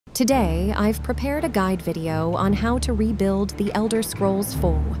Today, I've prepared a guide video on how to rebuild the Elder Scrolls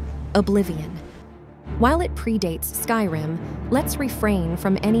IV, Oblivion. While it predates Skyrim, let's refrain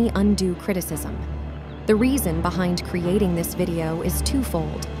from any undue criticism. The reason behind creating this video is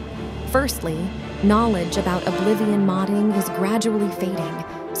twofold. Firstly, knowledge about Oblivion modding is gradually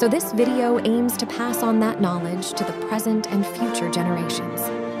fading, so this video aims to pass on that knowledge to the present and future generations.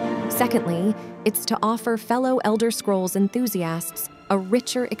 Secondly, it's to offer fellow Elder Scrolls enthusiasts a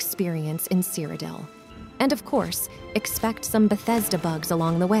richer experience in Cyrodiil. And of course, expect some Bethesda bugs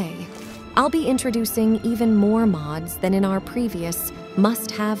along the way. I'll be introducing even more mods than in our previous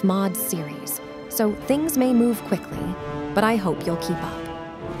must-have mods series, so things may move quickly, but I hope you'll keep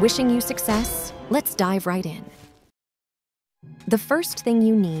up. Wishing you success, let's dive right in. The first thing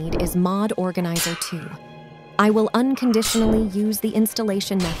you need is Mod Organizer 2. I will unconditionally use the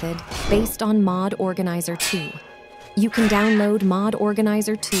installation method based on Mod Organizer 2. You can download Mod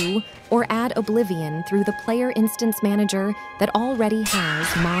Organizer 2 or add Oblivion through the Player Instance Manager that already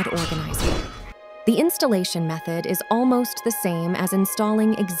has Mod Organizer. The installation method is almost the same as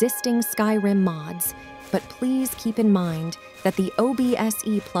installing existing Skyrim mods, but please keep in mind that the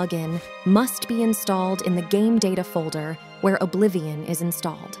OBSE plugin must be installed in the Game Data folder where Oblivion is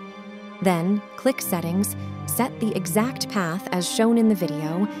installed. Then, click Settings, set the exact path as shown in the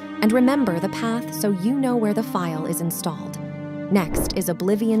video, and remember the path so you know where the file is installed. Next is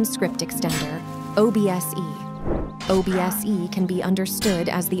Oblivion Script Extender, OBSE. OBSE can be understood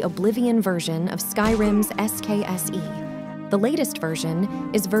as the Oblivion version of Skyrim's SKSE. The latest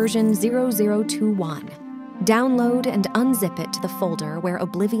version is version 0021. Download and unzip it to the folder where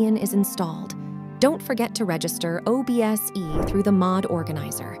Oblivion is installed. Don't forget to register OBSE through the Mod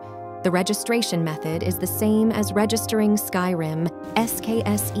Organizer. The registration method is the same as registering Skyrim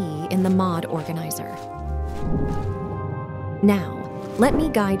SKSE in the Mod Organizer. Now, let me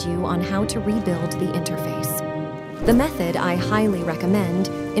guide you on how to rebuild the interface. The method I highly recommend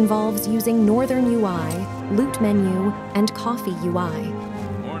involves using NorthernUI, Loot Menu, and Coffee UI.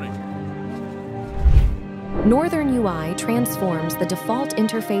 NorthernUI transforms the default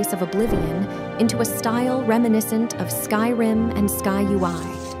interface of Oblivion into a style reminiscent of Skyrim and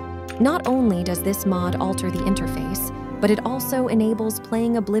SkyUI. Not only does this mod alter the interface, but it also enables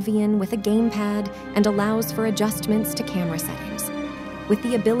playing Oblivion with a gamepad and allows for adjustments to camera settings. With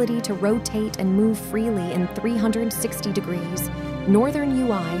the ability to rotate and move freely in 360 degrees,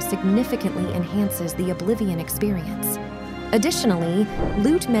 NorthernUI significantly enhances the Oblivion experience. Additionally,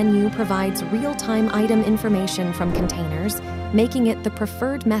 Loot Menu provides real-time item information from containers, making it the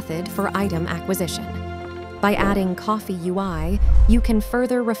preferred method for item acquisition. By adding Coffee UI, you can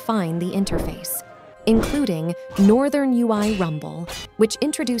further refine the interface, including NorthernUI Rumble, which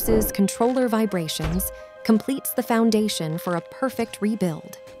introduces controller vibrations, completes the foundation for a perfect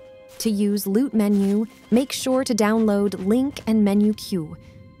rebuild. To use Loot Menu, make sure to download Link and Menu Q,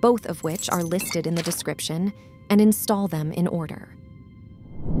 both of which are listed in the description, and install them in order.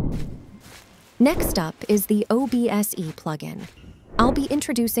 Next up is the OBSE plugin. I'll be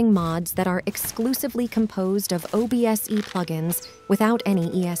introducing mods that are exclusively composed of OBSE plugins without any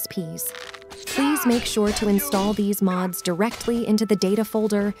ESPs. Please make sure to install these mods directly into the data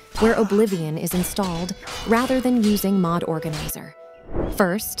folder where Oblivion is installed, rather than using Mod Organizer.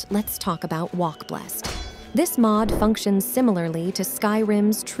 First, let's talk about WalkBlessed. This mod functions similarly to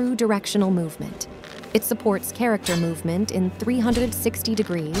Skyrim's True Directional Movement. It supports character movement in 360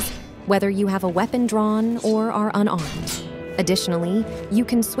 degrees, whether you have a weapon drawn or are unarmed. Additionally, you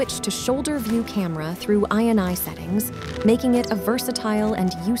can switch to shoulder view camera through I&I settings, making it a versatile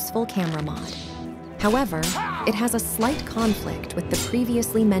and useful camera mod. However, it has a slight conflict with the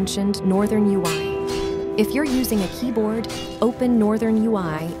previously mentioned NorthernUI. If you're using a keyboard, open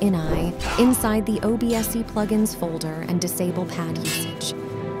NorthernUI inside the OBSE Plugins folder and disable pad usage.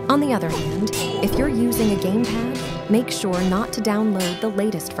 On the other hand, if you're using a gamepad, make sure not to download the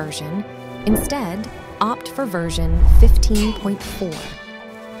latest version. Instead, opt for version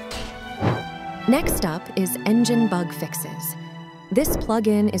 15.4. Next up is EngineBugFixes. This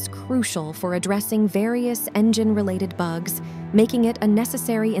plugin is crucial for addressing various engine-related bugs, making it a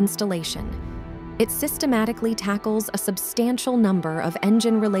necessary installation. It systematically tackles a substantial number of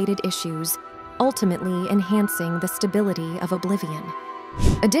engine-related issues, ultimately enhancing the stability of Oblivion.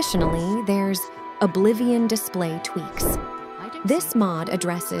 Additionally, there's Oblivion Display Tweaks. This mod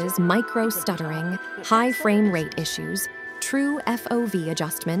addresses micro-stuttering, high frame rate issues, true FOV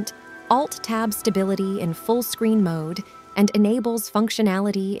adjustment, Alt-Tab stability in full-screen mode, and enables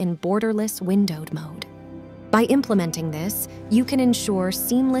functionality in borderless windowed mode. By implementing this, you can ensure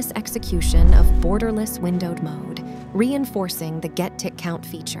seamless execution of borderless windowed mode, reinforcing the get tick count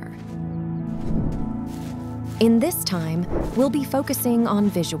feature. In this time, we'll be focusing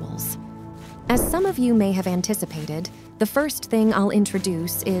on visuals. As some of you may have anticipated, the first thing I'll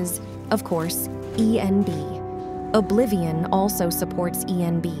introduce is, of course, ENB. Oblivion also supports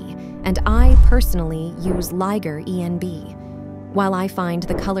ENB, and I personally use Liger ENB. While I find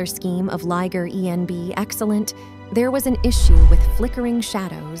the color scheme of Liger ENB excellent, there was an issue with flickering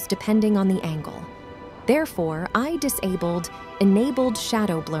shadows depending on the angle. Therefore, I disabled Enabled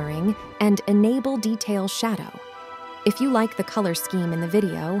Shadow Blurring and Enable Detail Shadow. If you like the color scheme in the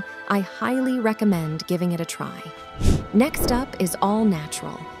video, I highly recommend giving it a try. Next up is All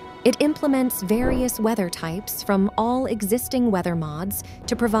Natural. It implements various weather types from all existing weather mods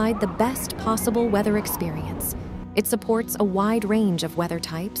to provide the best possible weather experience. It supports a wide range of weather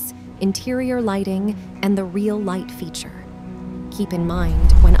types, interior lighting, and the real light feature. Keep in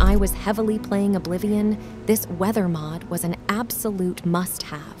mind, when I was heavily playing Oblivion, this weather mod was an absolute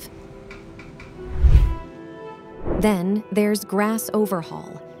must-have. Then there's Grass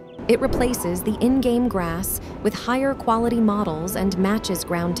Overhaul. It replaces the in-game grass with higher quality models and matches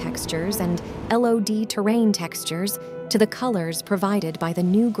ground textures and LOD terrain textures to the colors provided by the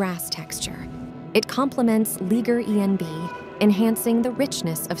new grass texture. It complements Liger ENB, enhancing the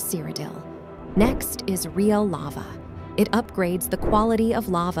richness of Cyrodiil. Next is Real Lava. It upgrades the quality of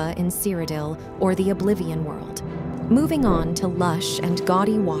lava in Cyrodiil or the Oblivion world. Moving on to Lush and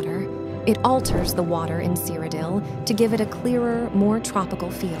Gaudy water, it alters the water in Cyrodiil to give it a clearer, more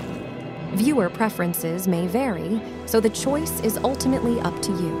tropical feel. Viewer preferences may vary, so the choice is ultimately up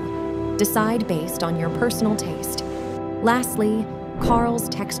to you. Decide based on your personal taste. Lastly, Qarls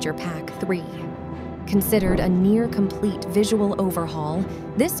Texture Pack 3. Considered a near-complete visual overhaul,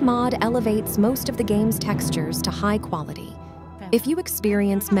 this mod elevates most of the game's textures to high quality. If you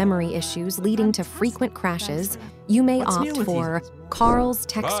experience memory issues leading to frequent crashes, you may opt for Qarls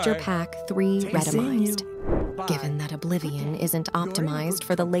Texture Pack 3 Redimized. Given that Oblivion isn't optimized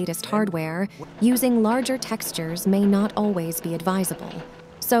for the latest hardware, using larger textures may not always be advisable,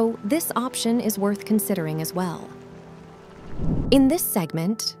 so this option is worth considering as well. In this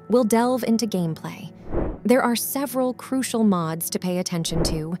segment, we'll delve into gameplay. There are several crucial mods to pay attention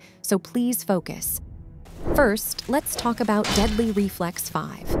to, so please focus. First, let's talk about Deadly Reflex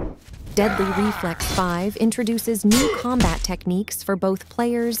 5. Deadly Reflex 5 introduces new combat techniques for both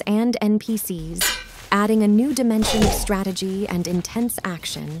players and NPCs, adding a new dimension of strategy and intense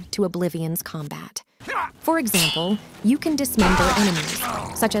action to Oblivion's combat. For example, you can dismember enemies,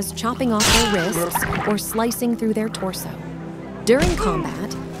 such as chopping off their wrists or slicing through their torso. During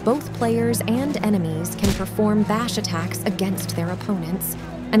combat, both players and enemies can perform bash attacks against their opponents,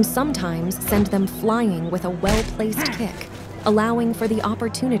 and sometimes send them flying with a well-placed kick, allowing for the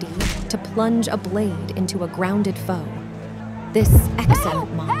opportunity to plunge a blade into a grounded foe. This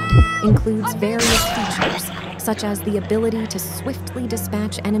excellent mod includes various features, such as the ability to swiftly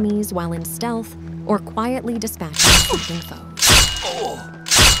dispatch enemies while in stealth, or quietly dispatching sleeping foes.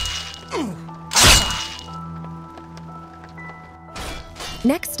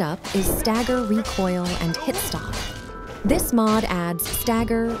 Next up is Stagger, Recoil, and HitStop. This mod adds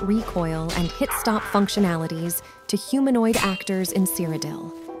Stagger, Recoil, and HitStop functionalities to humanoid actors in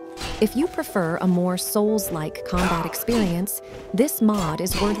Cyrodiil. If you prefer a more Souls-like combat experience, this mod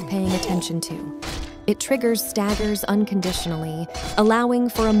is worth paying attention to. It triggers staggers unconditionally, allowing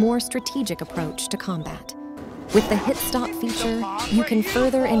for a more strategic approach to combat. With the HitStop feature, you can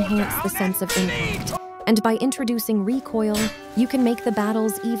further enhance the sense of impact, and by introducing Recoil, you can make the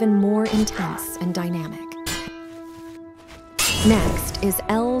battles even more intense and dynamic. Next is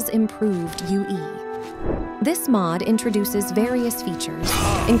L's Improved UE. This mod introduces various features,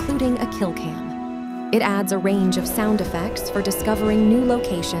 including a kill cam. It adds a range of sound effects for discovering new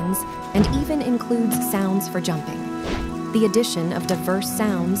locations and even includes sounds for jumping. The addition of diverse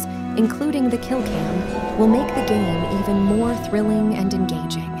sounds, including the kill cam, will make the game even more thrilling and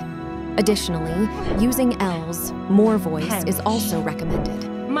engaging. Additionally, using L's MoreVoice is also recommended.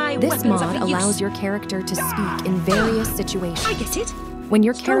 This mod allows your character to speak in various situations. I get it. When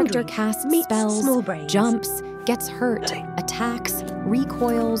your character casts spells, jumps, gets hurt, attacks,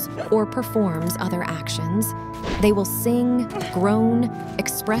 recoils, or performs other actions, they will sing, groan,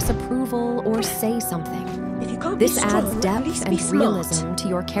 express approval, or say something. If you can't This be strong, adds at depth least and be smart. realism to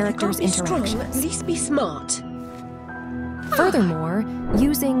your character's If you can't be interactions. strong, at least be smart. Furthermore,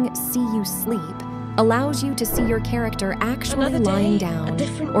 using See You Sleep allows you to see your character actually Another day, lying a down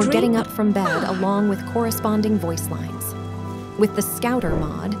different or dream. getting up from bed along with corresponding voice lines. With the Scouter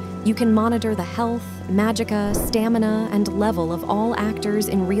mod, you can monitor the health, magicka, stamina, and level of all actors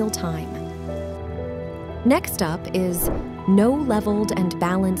in real time. Next up is No Leveled and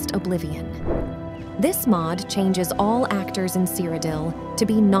Balanced Oblivion. This mod changes all actors in Cyrodiil to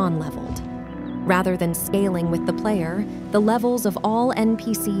be non-leveled. Rather than scaling with the player, the levels of all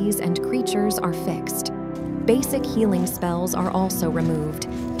NPCs and creatures are fixed. Basic healing spells are also removed,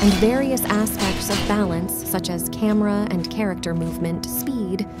 and various aspects of balance, such as camera and character movement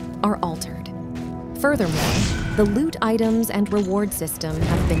speed, are altered. Furthermore, the loot items and reward system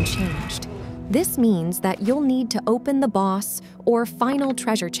have been changed. This means that you'll need to open the boss or final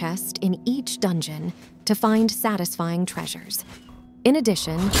treasure chest in each dungeon to find satisfying treasures. In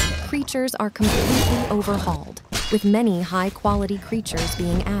addition, creatures are completely overhauled, with many high-quality creatures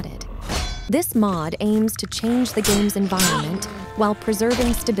being added. This mod aims to change the game's environment while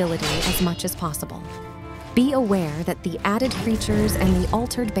preserving stability as much as possible. Be aware that the added creatures and the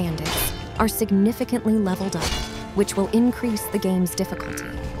altered bandits are significantly leveled up, which will increase the game's difficulty.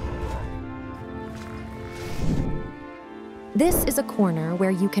 This is a corner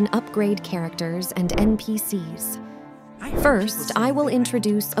where you can upgrade characters and NPCs. First, I will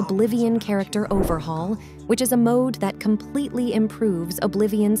introduce Oblivion Character Overhaul, which is a mode that completely improves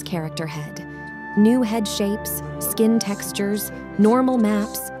Oblivion's character head. New head shapes, skin textures, normal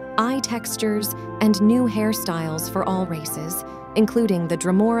maps, eye textures, and new hairstyles for all races, including the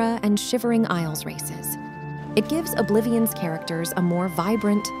Dremora and Shivering Isles races. It gives Oblivion's characters a more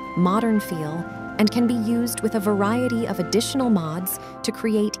vibrant, modern feel, and can be used with a variety of additional mods to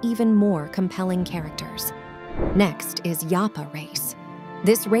create even more compelling characters. Next is Yapa race.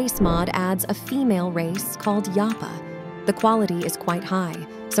 This race mod adds a female race called Yapa. The quality is quite high,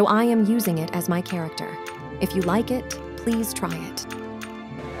 so I am using it as my character. If you like it, please try it.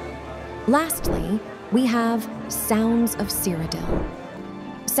 Lastly, we have Sounds of Cyrodiil.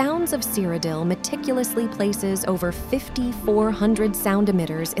 Sounds of Cyrodiil meticulously places over 5,400 sound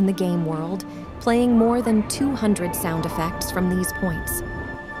emitters in the game world, playing more than 200 sound effects from these points.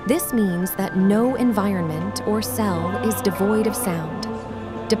 This means that no environment or cell is devoid of sound.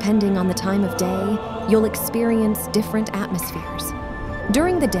 Depending on the time of day, you'll experience different atmospheres.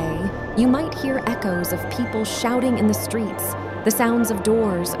 During the day, you might hear echoes of people shouting in the streets, the sounds of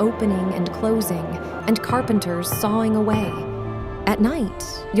doors opening and closing, and carpenters sawing away. At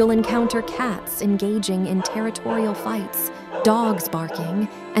night, you'll encounter cats engaging in territorial fights, dogs barking,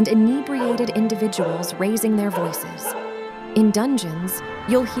 and inebriated individuals raising their voices. In dungeons,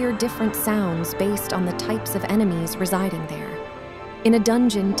 you'll hear different sounds based on the types of enemies residing there. In a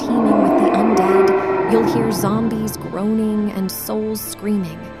dungeon teeming with the undead, you'll hear zombies groaning and souls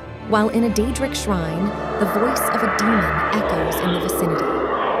screaming, while in a Daedric shrine, the voice of a demon echoes in the vicinity.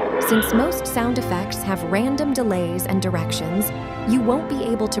 Since most sound effects have random delays and directions, you won't be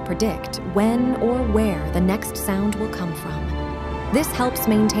able to predict when or where the next sound will come from. This helps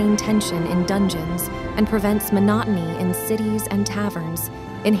maintain tension in dungeons and prevents monotony in cities and taverns,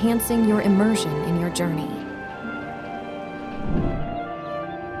 enhancing your immersion in your journey.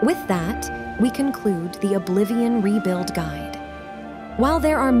 With that, we conclude the Oblivion Rebuild Guide. While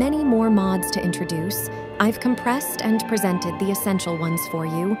there are many more mods to introduce, I've compressed and presented the essential ones for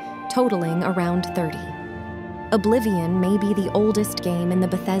you, totaling around 30. Oblivion may be the oldest game in the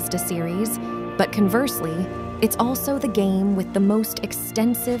Bethesda series, but conversely, it's also the game with the most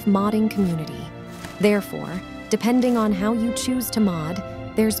extensive modding community. Therefore, depending on how you choose to mod,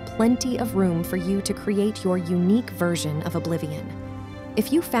 there's plenty of room for you to create your unique version of Oblivion.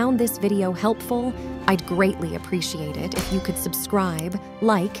 If you found this video helpful, I'd greatly appreciate it if you could subscribe,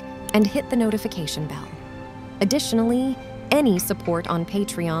 like, and hit the notification bell. Additionally, any support on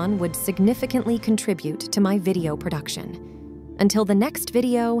Patreon would significantly contribute to my video production. Until the next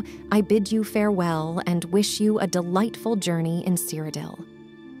video, I bid you farewell and wish you a delightful journey in Cyrodiil.